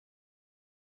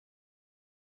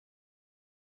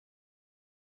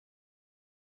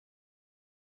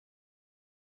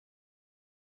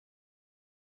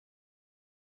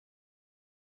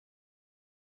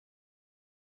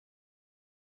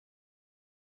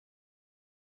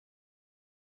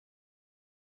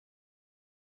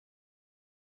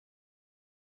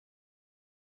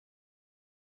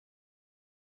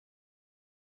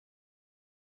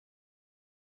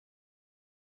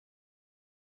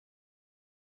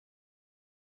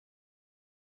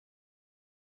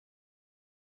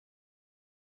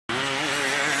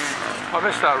I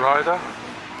missed that rider.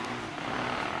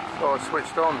 Thought I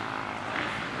switched on.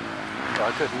 But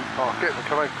I didn't. I'll get them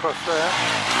coming across there.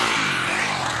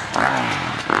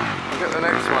 I'll get the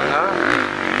next one now.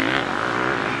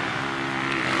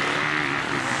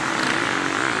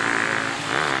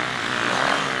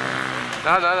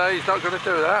 No, he's not going to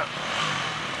do that.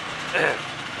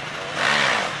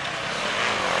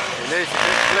 He needs to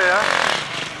get clear.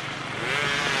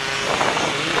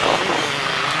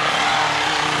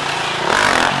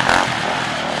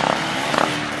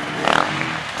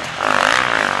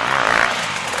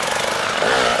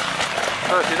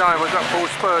 Was that full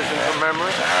Spurgeon from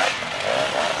memory?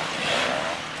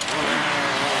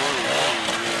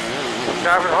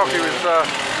 Gavin Hockey was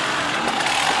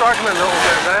struggling a little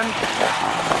bit then.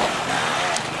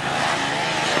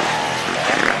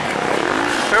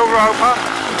 Phil Roper.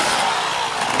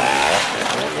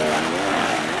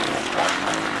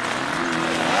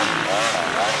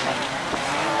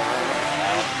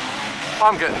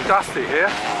 I'm getting dusty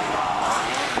here.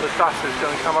 The dust is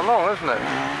going to come along, isn't it?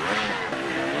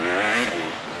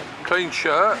 Clean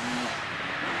shirt,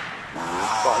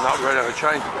 but I'm not ready to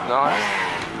change it tonight.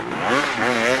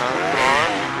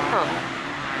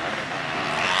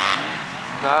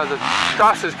 No, the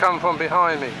dust has come from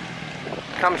behind me.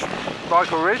 Comes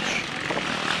Michael Ridge.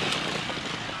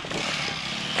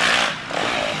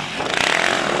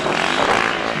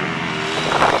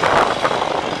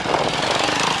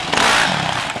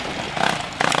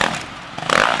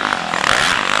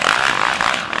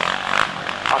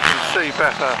 I can see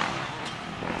better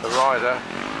the rider,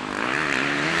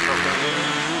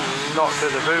 not to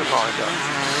the viewfinder.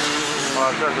 Well,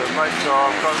 I've got to make sure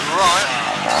I've got it right.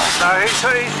 No, he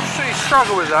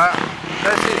struggled with that.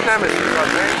 That's his nemesis, I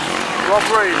think. Rob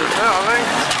Reed, isn't it, I think?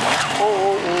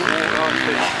 I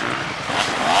see.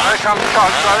 There comes Chuck,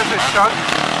 so this is Chuck.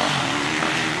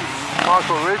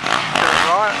 Michael Ridge, get it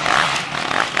right.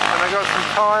 And they got some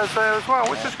tyres there as well,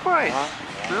 which is great.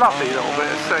 Lovely little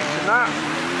bit of section that.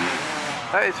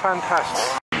 That is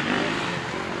fantastic.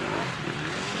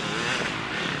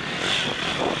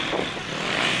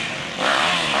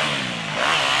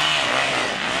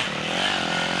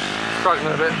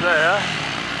 Struggling a bit there.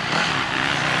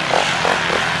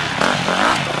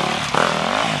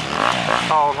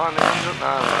 Oh, honey,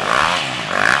 no.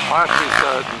 I have to be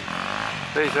certain.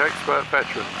 These are expert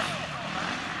veterans.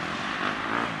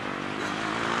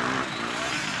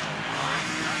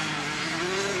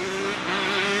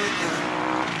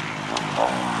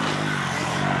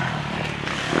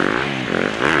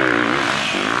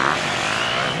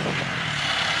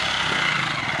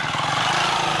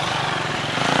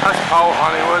 That's Cole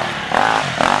Honeywood.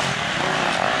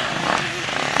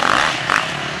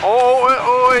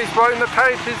 Oh, he's broken the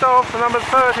cages off. Number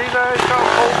 30 there, he's got to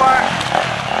pull back.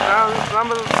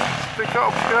 They've got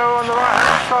to go on the right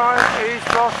hand side. He's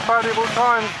lost valuable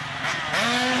time.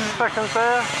 Seconds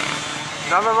there.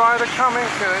 Another rider coming.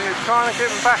 He's trying to get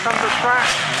him back onto track.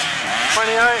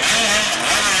 28.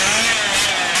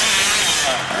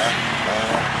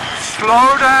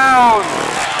 Slow down.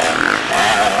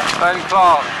 Ben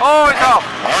Clark. Oh, he's off.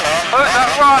 Who's that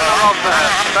rider off there?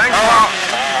 Ben Clark.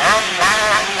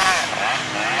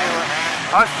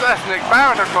 That's Nick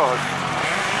Barrett, of course.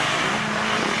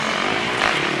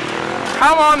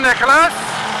 Come on, Nicholas.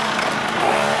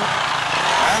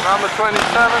 Number 27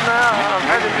 there. I'm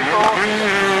heading before.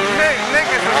 Nick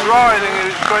isn't riding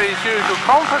his usual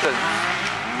confidence.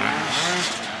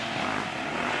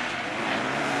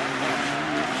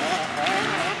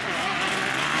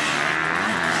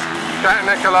 Jack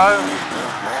Nicolo.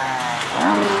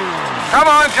 Come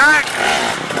on, Jack!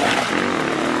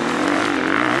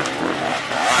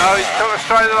 Oh, he took a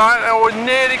straight line. Oh, it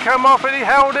nearly come off and he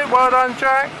held it. Well done,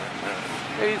 Jack.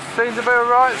 He seems to be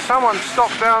alright. Someone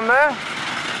stopped down there.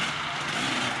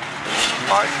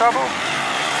 Right, trouble.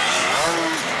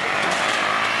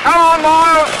 Come on,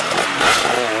 Miles!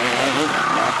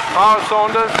 Miles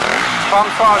Saunders. Bum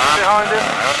Sargent behind him.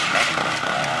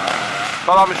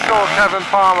 But I'm sure Kevin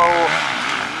Palmer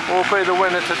will be the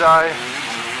winner today. I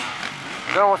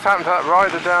don't know what's happened to that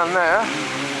rider down there.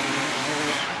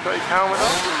 Got his helmet on?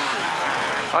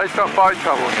 Oh, he's got bike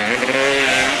trouble.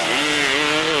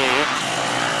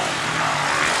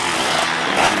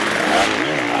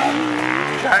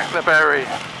 Jack the Berry.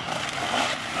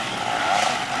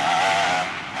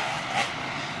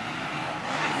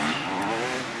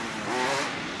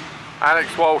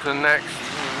 Alex Walton next.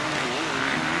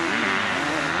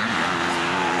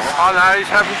 Oh no, he's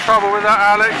having trouble with that,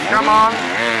 Alex. Come on.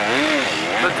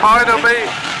 The tide will be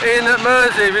in at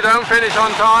Mersey if you don't finish on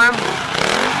time.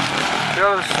 You've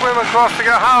got to swim across to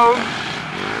get home.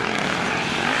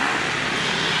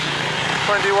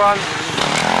 21.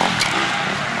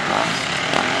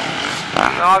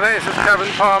 No, I think it's Kevin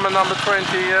Palmer, number 20.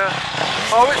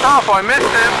 Oh, it's off. I missed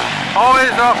him. Oh,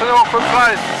 he's off an awkward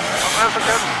place.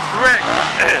 Rick.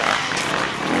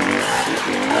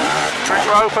 Rick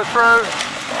Roper through.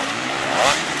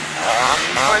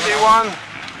 21.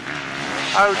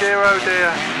 Oh dear, oh dear.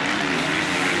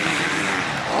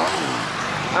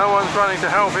 No one's running to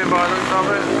help him by the looks of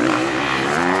it.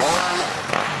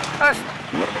 That's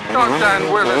not Dan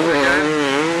Willis again.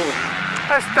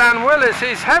 That's Dan Willis.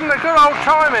 He's having a good old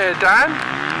time here, Dan.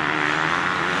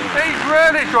 He's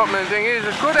really dropped anything. He's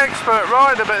a good expert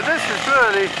rider, but this is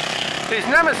really his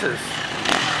nemesis.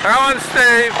 Come on,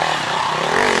 Steve.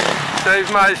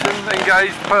 Steve Mason,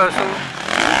 engaged person.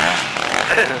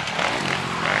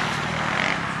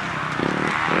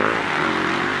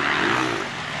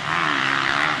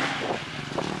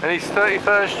 And his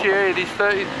 31st year, he had his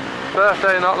 30th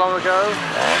birthday not long ago.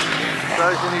 So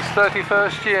he's in his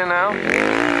 31st year now.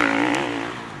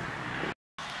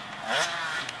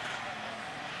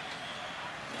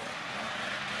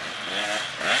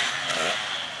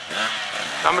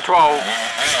 Number 12.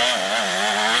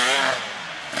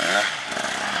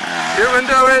 You can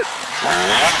do it!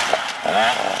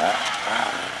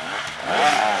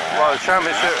 Well, the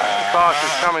championship class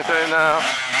is coming through now.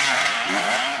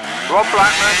 Rob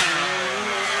Blackman.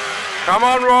 Come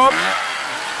on, Rob.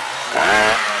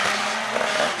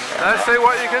 Let's see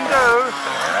what you can do.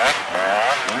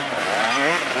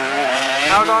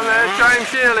 Hold on there, James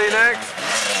Shearley next.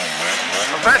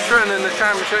 A veteran in the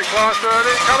championship class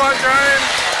already. Come on, James.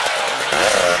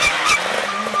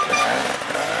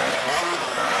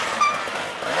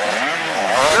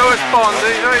 Lewis Bond,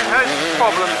 he's had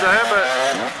problems there, but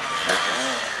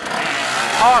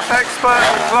past expert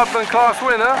and clubman class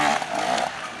winner.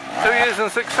 2 years in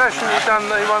succession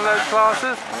he won those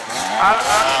classes. And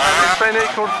it's been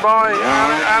equalled by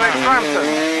Alex Rampton.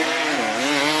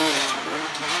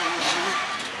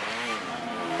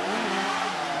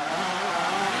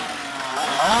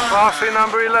 Classy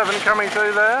number 11 coming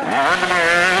through there.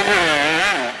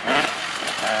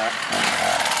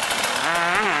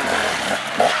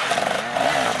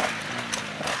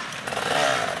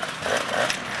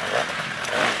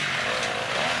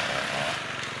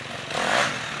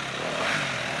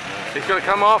 He's going to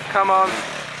come off, come on.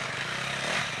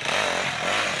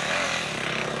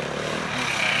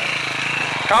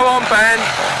 Come on, Ben.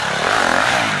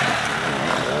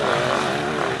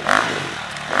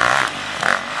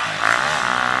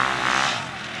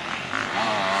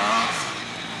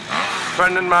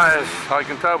 Brendan Myers, I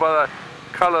can tell by the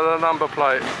colour of the number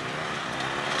plate.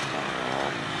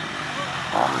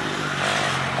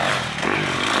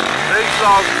 These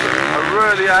logs have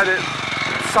really added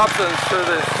substance to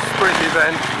this sprint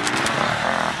event.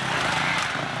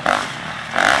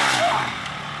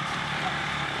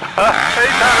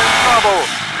 He's having trouble.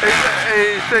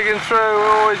 He's digging through.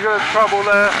 Oh, he's got trouble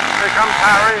there. Here comes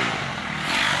Harry.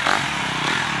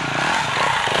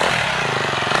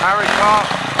 Harry Clark.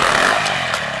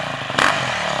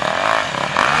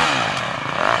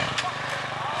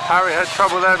 Harry had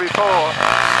trouble there before.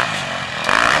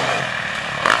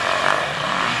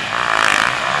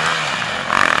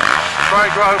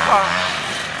 Craig Roper.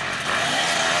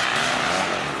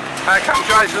 Here comes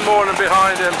Jason Morgan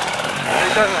behind him.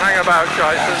 He doesn't hang about,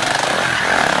 Jason.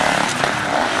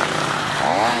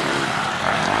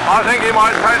 I think he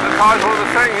might take the title of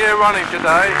the second year running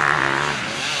today.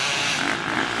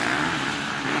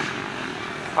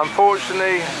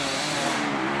 Unfortunately,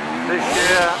 this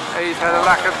year he's had a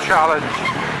lack of challenge.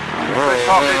 Chris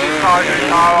Hockey decided to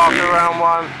retire after round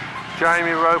 1.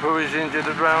 Jamie Roper was injured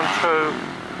at round 2.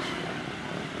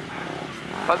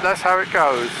 But that's how it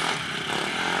goes.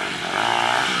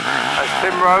 As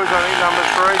Tim Rose, I think number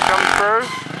 3, comes through.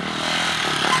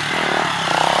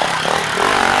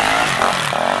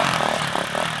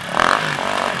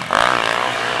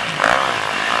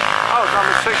 Oh,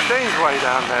 number 16's way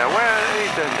down there. Where are he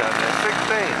doing down there?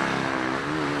 16.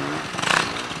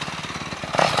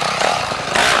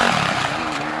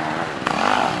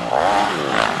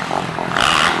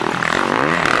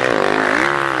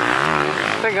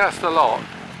 I think that's the lot.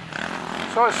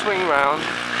 So I swing round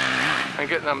and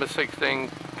get number 16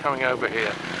 coming over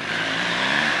here.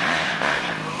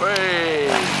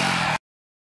 Whee!